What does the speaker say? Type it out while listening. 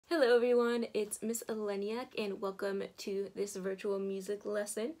Hello everyone, it's Miss Eleniak and welcome to this virtual music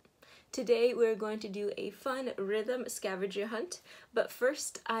lesson. Today we're going to do a fun rhythm scavenger hunt, but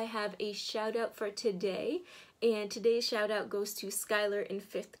first I have a shout out for today, and today's shout out goes to Skylar in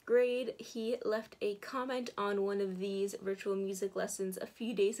 5th grade. He left a comment on one of these virtual music lessons a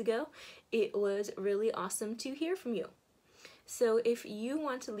few days ago. It was really awesome to hear from you. So if you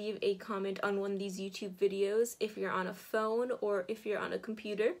want to leave a comment on one of these YouTube videos, if you're on a phone or if you're on a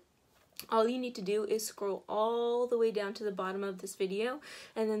computer, all you need to do is scroll all the way down to the bottom of this video,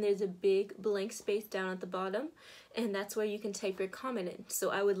 and then there's a big blank space down at the bottom, and that's where you can type your comment in.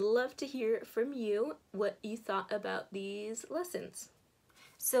 So I would love to hear from you what you thought about these lessons.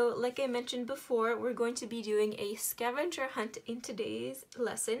 So like I mentioned before, we're going to be doing a scavenger hunt in today's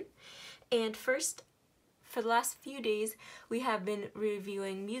lesson, and first, for the last few days, we have been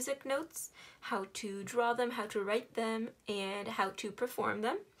reviewing music notes, how to draw them, how to write them, and how to perform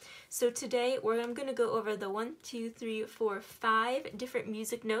them. So today, I'm going to go over the 5 different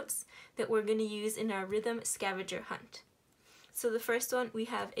music notes that we're going to use in our rhythm scavenger hunt. So the first one, we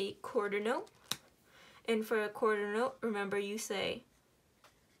have a quarter note. And for a quarter note, remember you say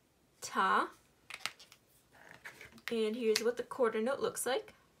ta. And here's what the quarter note looks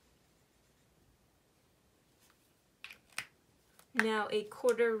like. Now a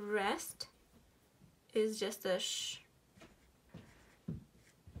quarter rest is just a sh.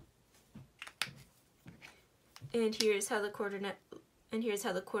 And here's how the quarter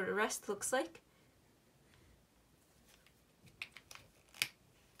rest looks like.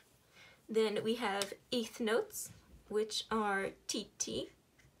 Then we have eighth notes, which are TT.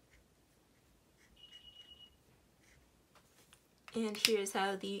 And here's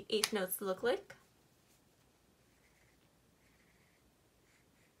how the eighth notes look like.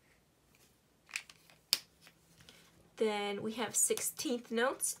 Then we have 16th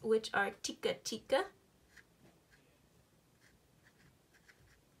notes, which are tika tika.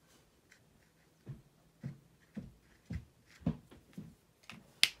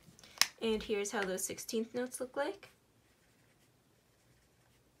 And here's how those 16th notes look like.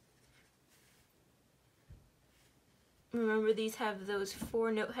 Remember, these have those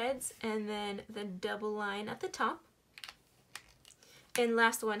 4 note heads and then the double line at the top. And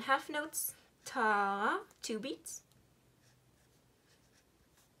last one, half notes, ta, 2 beats.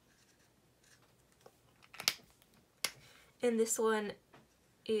 And this one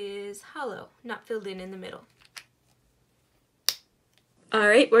is hollow, not filled in the middle.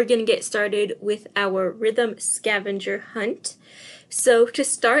 Alright, we're going to get started with our rhythm scavenger hunt. So to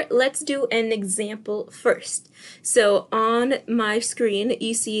start, let's do an example first. So on my screen,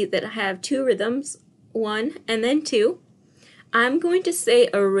 you see that I have 2 rhythms, 1 and then 2. I'm going to say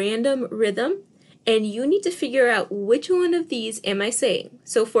a random rhythm, and you need to figure out which one of these am I saying.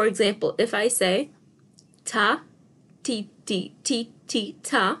 So for example, if I say ta, ti, ti, ti, ti,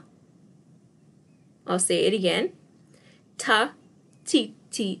 ta. I'll say it again. Ta, ti,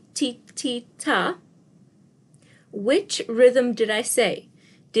 ti, ti, ti, ta. Which rhythm did I say?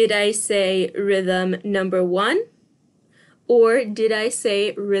 Did I say rhythm number 1? Or did I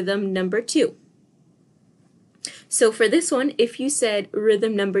say rhythm number 2? So for this one, if you said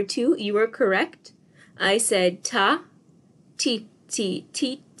rhythm number 2, you are correct. I said ta, ti, ti,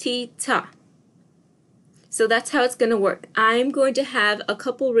 ti, ti, ta. So that's how it's going to work. I'm going to have a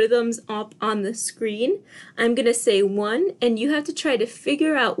couple rhythms up on the screen. I'm going to say one, and you have to try to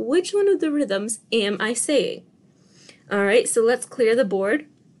figure out which one of the rhythms am I saying. Alright, so let's clear the board.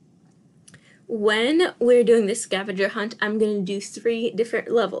 When we're doing this scavenger hunt, I'm going to do 3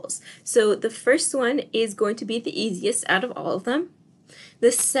 different levels. So the first one is going to be the easiest out of all of them.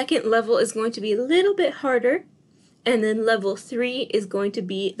 The second level is going to be a little bit harder. And then level 3 is going to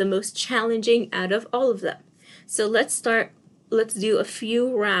be the most challenging out of all of them. So let's do a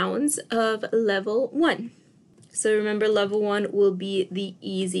few rounds of level 1. So remember, level 1 will be the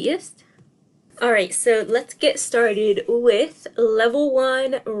easiest. Alright, so let's get started with level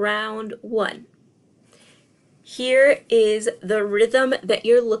 1, round 1. Here is the rhythm that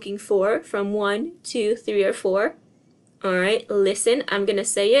you're looking for from 1, 2, 3, or 4. Alright, listen, I'm going to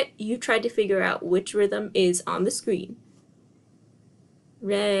say it. You try to figure out which rhythm is on the screen.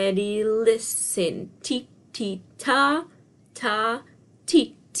 Ready, listen. Ti, ti, ta, ta,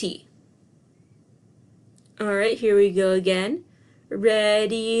 ti, ti. Alright, here we go again.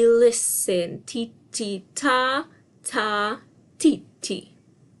 Ready, listen. Ti, ti, ta, ta, ti, ti.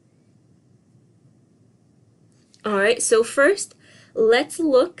 Alright, so first, let's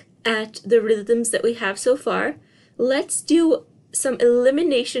look at the rhythms that we have so far. Let's do some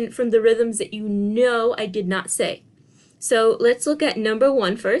elimination from the rhythms that you know I did not say. So let's look at number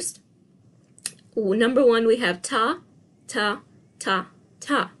 1 first. Number 1, we have ta, ta, ta,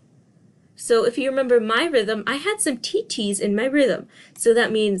 ta. So if you remember my rhythm, I had some TTs in my rhythm. So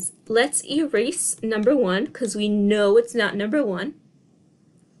that means let's erase number 1 because we know it's not number 1.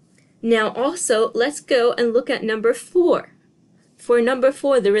 Now also, let's go and look at number 4. For number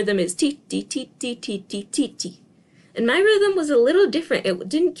 4, the rhythm is T, T, T, T, T, T, T, T. And my rhythm was a little different. It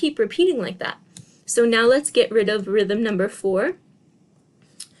didn't keep repeating like that. So now let's get rid of rhythm number 4.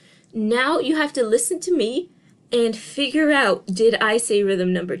 Now you have to listen to me and figure out, did I say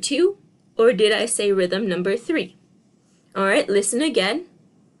rhythm number 2 or did I say rhythm number 3? Alright, listen again.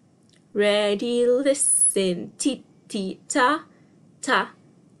 Ready, listen, T, T, ta, ta,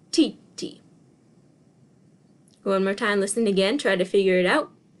 T, T. One more time, listen again, try to figure it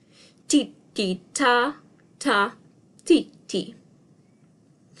out. T, T, ta, ta, T, T.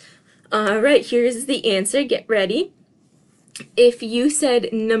 Alright, here's the answer, get ready. If you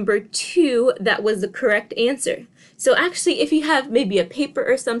said number 2, that was the correct answer. So actually, if you have maybe a paper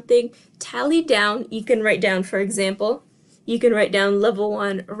or something, tally down. You can write down, for example, you can write down level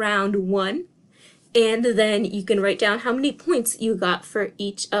 1, round 1, and then you can write down how many points you got for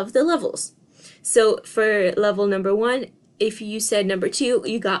each of the levels. So for level number 1, if you said number 2,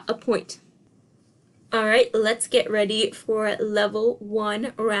 you got a point. Alright, let's get ready for level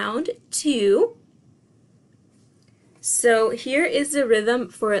 1, round 2. So here is the rhythm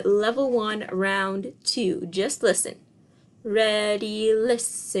for level 1, round 2. Just listen. Ready,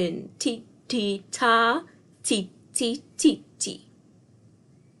 listen, T, T, ta, T, T, T, T.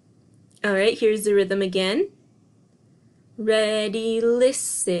 Alright, here's the rhythm again. Ready,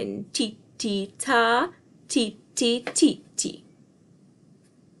 listen, T, T, ta, T, T, T, T.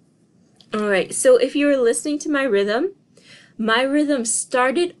 Alright, so if you were listening to my rhythm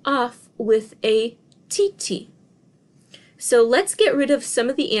started off with a TT. So let's get rid of some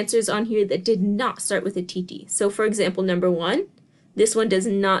of the answers on here that did not start with a TT. So for example, number 1, this one does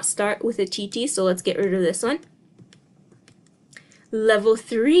not start with a TT, so let's get rid of this one. Level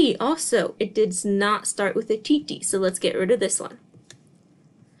 3 also, it does not start with a TT, so let's get rid of this one.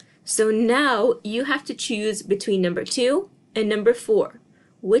 So now you have to choose between number 2 and number 4.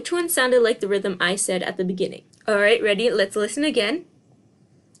 Which one sounded like the rhythm I said at the beginning? Alright, ready? Let's listen again.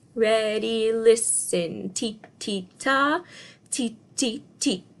 Ready, listen, T, T, ta, T, T,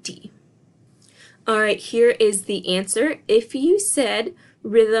 T, T. Alright, here is the answer. If you said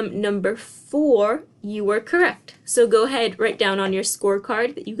rhythm number 4, you were correct. So go ahead, write down on your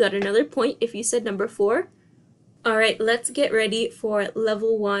scorecard that you got another point if you said number 4. Alright, let's get ready for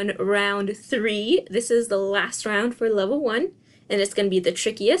level 1, round 3. This is the last round for level 1, and it's going to be the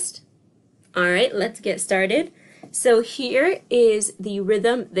trickiest. Alright, let's get started. So here is the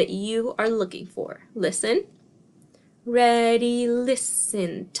rhythm that you are looking for. Listen. Ready,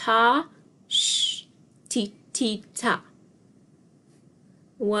 listen, ta, sh, ti, ti, ta.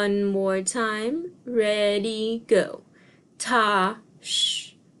 One more time. Ready, go. Ta,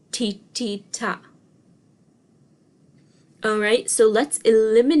 sh, ti, ti, ta. Alright, so let's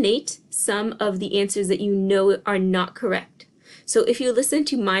eliminate some of the answers that you know are not correct. So if you listen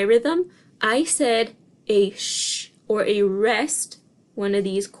to my rhythm, I said a sh or a rest, one of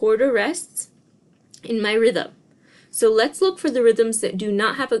these quarter rests, in my rhythm. So let's look for the rhythms that do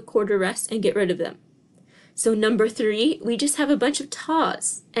not have a quarter rest and get rid of them. So number 3, we just have a bunch of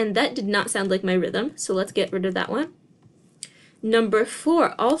tas, and that did not sound like my rhythm, so let's get rid of that one. Number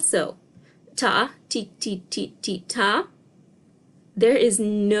 4 also, ta, ti, ti, ti, ti, ta. There is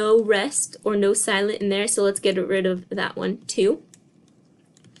no rest or no silent in there, so let's get rid of that one too.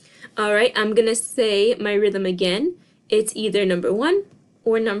 Alright, I'm going to say my rhythm again. It's either number 1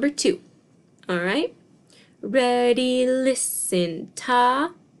 or number 2. Alright? Ready, listen,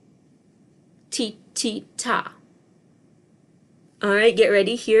 ta, ti, ti, ta. Alright, get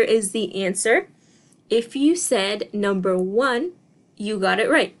ready. Here is the answer. If you said number 1, you got it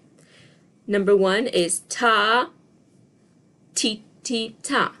right. Number 1 is ta, ti, ti,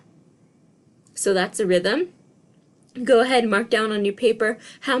 ta. So that's a rhythm. Go ahead and mark down on your paper,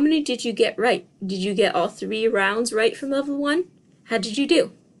 how many did you get right? Did you get all 3 rounds right from level 1? How did you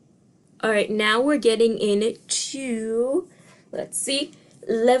do? Alright, now we're getting into, let's see,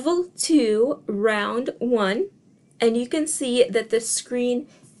 level 2, round 1. And you can see that the screen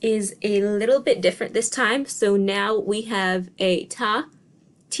is a little bit different this time. So now we have a ta,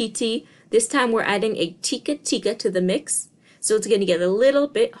 ti. This time we're adding a tika tika to the mix. So it's going to get a little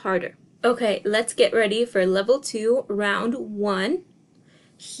bit harder. Okay, let's get ready for level 2, round 1.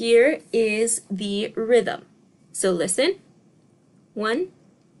 Here is the rhythm. So listen. 1,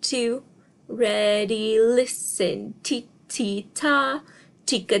 2, ready, listen. Ti, ti ta,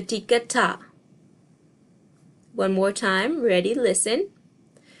 tika tika ta. One more time, ready, listen.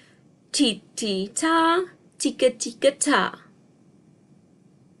 Ti ti ta, tika tika ta.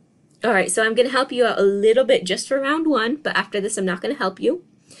 Alright, so I'm going to help you out a little bit just for round one, but after this I'm not going to help you.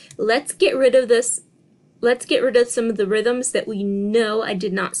 Let's get rid of this. Let's get rid of some of the rhythms that we know I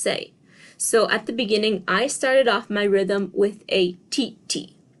did not say. So at the beginning, I started off my rhythm with a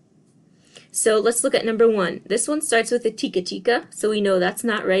ti-ti. So let's look at number one. This one starts with a tika-tika, so we know that's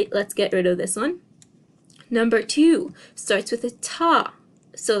not right. Let's get rid of this one. Number two starts with a ta,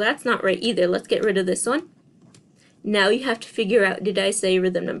 so that's not right either. Let's get rid of this one. Now you have to figure out, did I say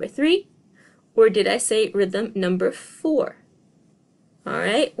rhythm number three, or did I say rhythm number four?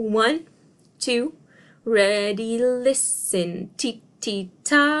 Alright, 1, 2, ready, listen,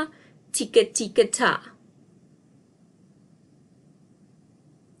 ti-ti-ta, tika-tika-ta.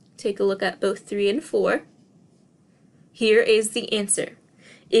 Take a look at both 3 and 4. Here is the answer.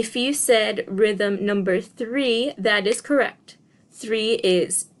 If you said rhythm number 3, that is correct. 3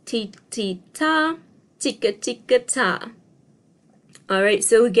 is ti-ti-ta, tika-tika-ta. Alright,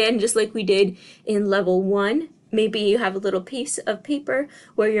 so again, just like we did in level 1, maybe you have a little piece of paper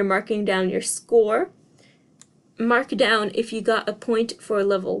where you're marking down your score. Mark down if you got a point for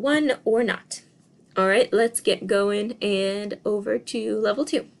level 1 or not. Alright, let's get going and over to level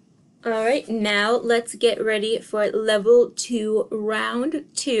 2. Alright, now let's get ready for level 2, round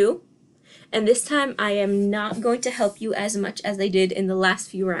 2. And this time I am not going to help you as much as I did in the last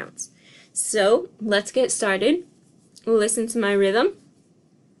few rounds. So let's get started. Listen to my rhythm.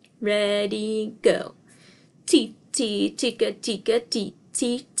 Ready, go. Ti ti tika tika ti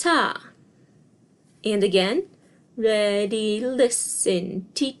ti ta. And again. Ready, listen.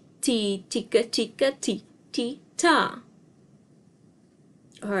 Ti ti tika tika ti ti ta.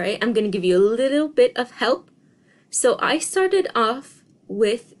 Alright, I'm going to give you a little bit of help. So I started off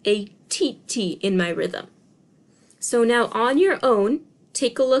with a ti in my rhythm. So now on your own,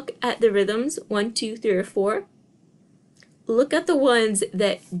 take a look at the rhythms 1, 2, 3, or 4. Look at the ones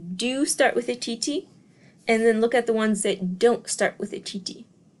that do start with a ti, and then look at the ones that don't start with a ti.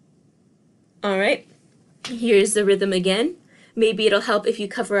 Alright, here's the rhythm again. Maybe it'll help if you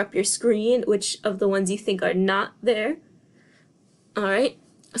cover up your screen, which of the ones you think are not there. Alright,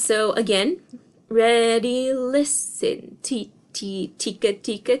 so again, ready, listen, ti ti tika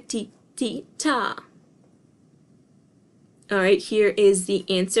tika ti ti ta. Alright, here is the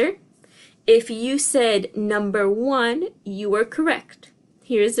answer. If you said number 1, you were correct.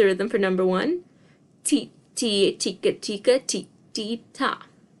 Here's the rhythm for number 1. Ti ti tika tika ti ti ta.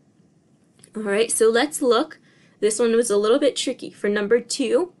 Alright, so let's look. This one was a little bit tricky. For number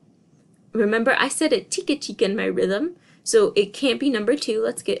 2, remember I said a tika tika in my rhythm, so it can't be number 2.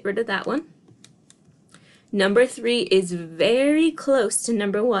 Let's get rid of that one. Number 3 is very close to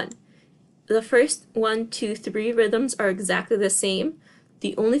number 1. The first 1, 2, 3 rhythms are exactly the same.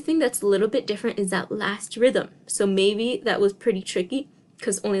 The only thing that's a little bit different is that last rhythm. So maybe that was pretty tricky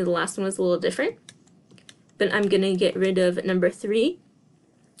because only the last one was a little different. But I'm going to get rid of number 3.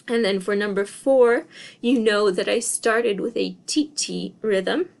 And then for number 4, you know that I started with a ti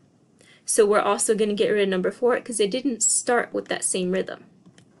rhythm. So we're also going to get rid of number 4 because it didn't start with that same rhythm.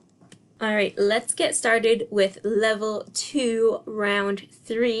 Alright, let's get started with level 2, round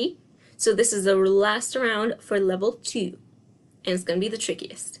 3. So this is the last round for level 2. And it's going to be the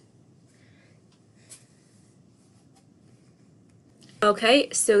trickiest. Okay,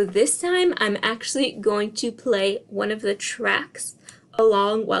 so this time I'm actually going to play one of the tracks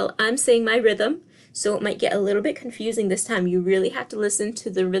along while I'm saying my rhythm, so it might get a little bit confusing this time. You really have to listen to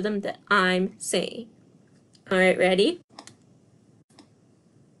the rhythm that I'm saying. Alright, ready?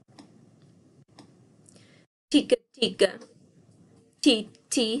 Tika tika, ti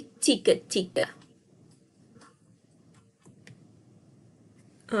ti tika tika.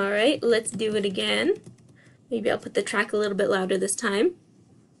 Alright, let's do it again. Maybe I'll put the track a little bit louder this time.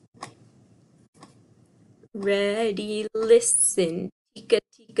 Ready, listen. Tika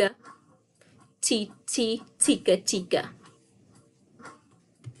tika, ti ti tika tika.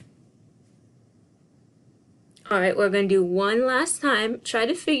 Alright, we're going to do one last time. Try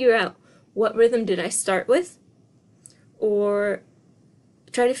to figure out what rhythm did I start with, or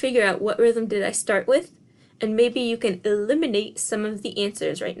try to figure out what rhythm did I start with, and maybe you can eliminate some of the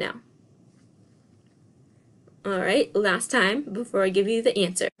answers right now. Alright, last time before I give you the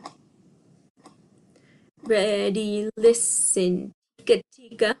answer. Ready, listen. Tika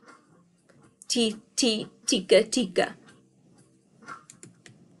tika, ti ti tika tika.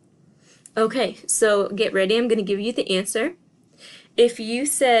 Okay, so get ready. I'm going to give you the answer. If you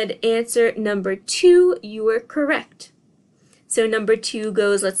said answer number 2, you were correct. So number 2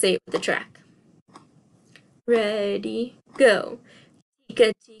 goes, let's say, with the track. Ready, go.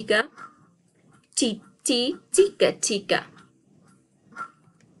 Tika tika, ti ti tika tika.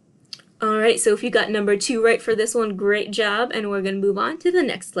 Alright, so if you got number 2 right for this one, great job, and we're going to move on to the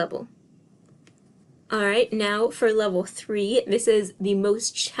next level. Alright, now for level 3, this is the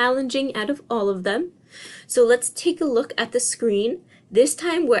most challenging out of all of them. So let's take a look at the screen. This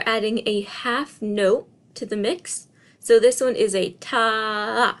time we're adding a half note to the mix. So this one is a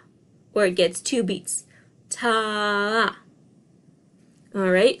ta, where it gets 2 beats. Ta.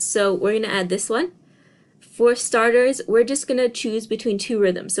 Alright, so we're going to add this one. For starters, we're just going to choose between 2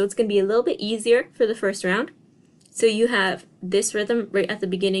 rhythms. So it's going to be a little bit easier for the first round. So you have this rhythm right at the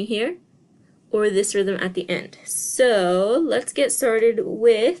beginning here, or this rhythm at the end. So let's get started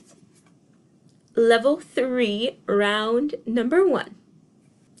with level 3, round number 1.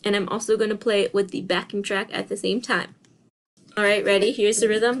 And I'm also going to play it with the backing track at the same time. Alright, ready? Here's the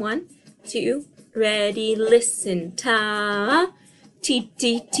rhythm. 1, 2, ready, listen. Ta, ti,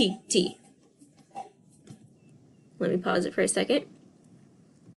 ti, ti, ti. Let me pause it for a second.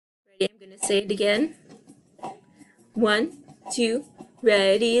 Ready? I'm going to say it again. 1, 2,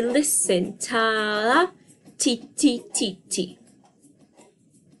 ready, listen. Ta, ti, ti, ti, ti.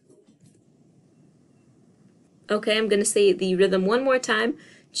 Okay, I'm going to say the rhythm one more time.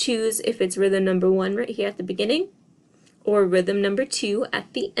 Choose if it's rhythm number 1 right here at the beginning or rhythm number 2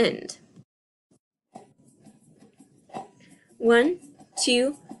 at the end. 1,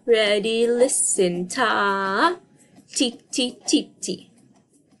 2, ready, listen. Ta, ti, ti, ti, ti.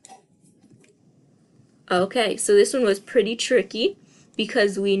 Okay, so this one was pretty tricky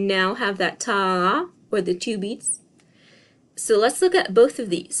because we now have that ta, or the 2 beats. So let's look at both of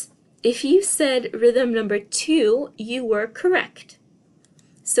these. If you said rhythm number 2, you were correct.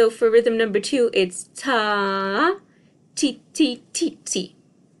 So for rhythm number 2, it's ta, ti, ti, ti, ti.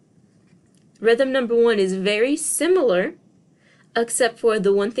 Rhythm number 1 is very similar, except for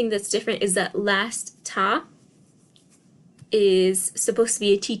the one thing that's different is that last ta is supposed to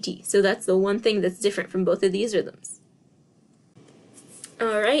be a ti-ti. So that's the one thing that's different from both of these rhythms.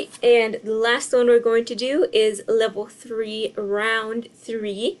 Alright, and the last one we're going to do is level 3, round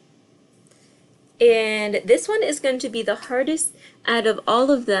 3. And this one is going to be the hardest out of all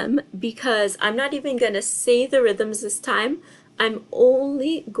of them because I'm not even going to say the rhythms this time. I'm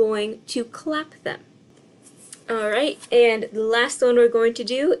only going to clap them. Alright, and the last one we're going to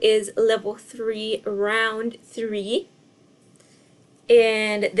do is level 3, round 3.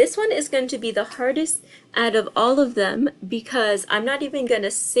 And this one is going to be the hardest out of all of them because I'm not even going to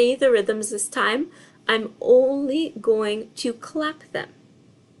say the rhythms this time. I'm only going to clap them.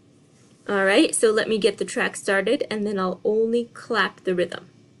 Alright, so let me get the track started and then I'll only clap the rhythm.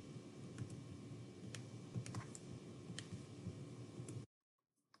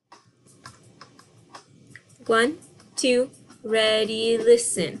 One, two, ready,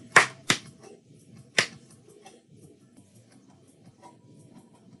 listen.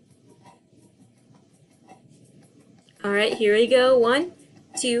 Alright, here we go. 1,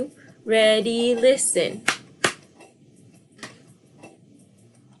 2, ready, listen.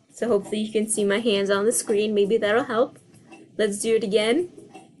 So hopefully you can see my hands on the screen. Maybe that'll help. Let's do it again.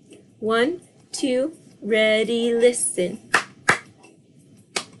 1, 2, ready, listen.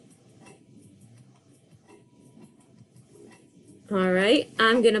 Alright,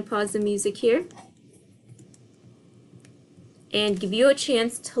 I'm going to pause the music here and give you a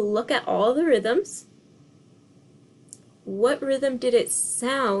chance to look at all the rhythms. What rhythm did it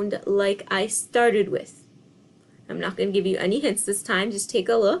sound like I started with? I'm not going to give you any hints this time, just take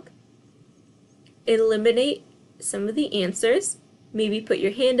a look. Eliminate some of the answers. Maybe put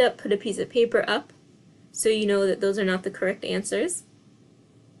your hand up, put a piece of paper up, so you know that those are not the correct answers.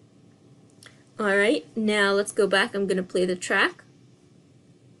 Alright, now let's go back. I'm going to play the track,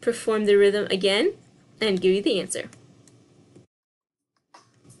 perform the rhythm again, and give you the answer.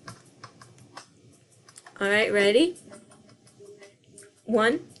 Alright, ready?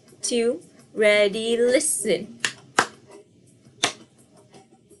 1, 2, ready, listen.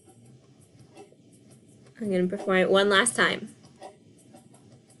 I'm going to perform it one last time.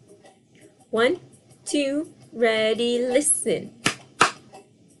 1, 2, ready, listen.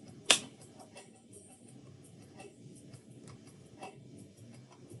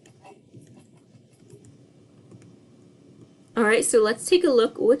 Alright, so let's take a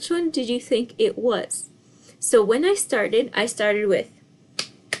look. Which one did you think it was? So when I started with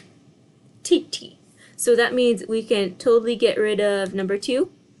ti-ti. So that means we can totally get rid of number 2.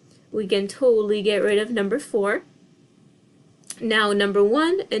 We can totally get rid of number 4. Now number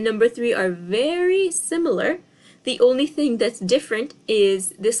 1 and number 3 are very similar, The only thing that's different is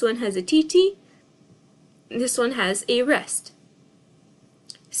this one has a TT, this one has a rest.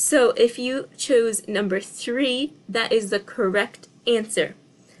 So if you chose number 3, that is the correct answer.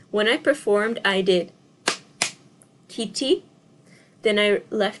 When I performed, I did TT, then I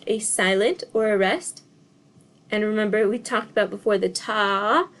left a silent or a rest. And remember, we talked about before the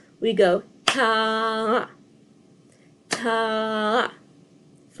ta, we go ta, ta,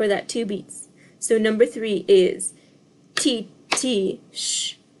 for that 2 beats. So number 3 is T, T,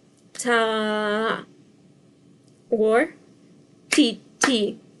 sh, ta, or T,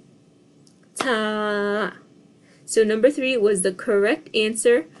 T, ta. So number 3 was the correct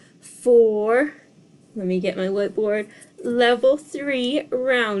answer for, let me get my whiteboard, level 3,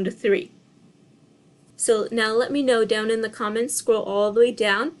 round 3. So now let me know down in the comments, scroll all the way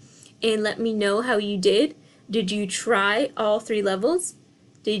down, and let me know how you did. Did you try all 3 levels?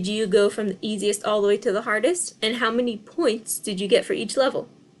 Did you go from the easiest all the way to the hardest? And how many points did you get for each level?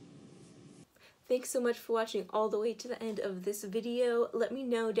 Thanks so much for watching all the way to the end of this video. Let me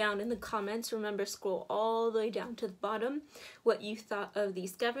know down in the comments. Remember, scroll all the way down to the bottom what you thought of the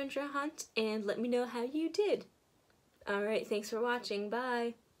scavenger hunt, and let me know how you did. Alright, thanks for watching.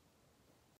 Bye!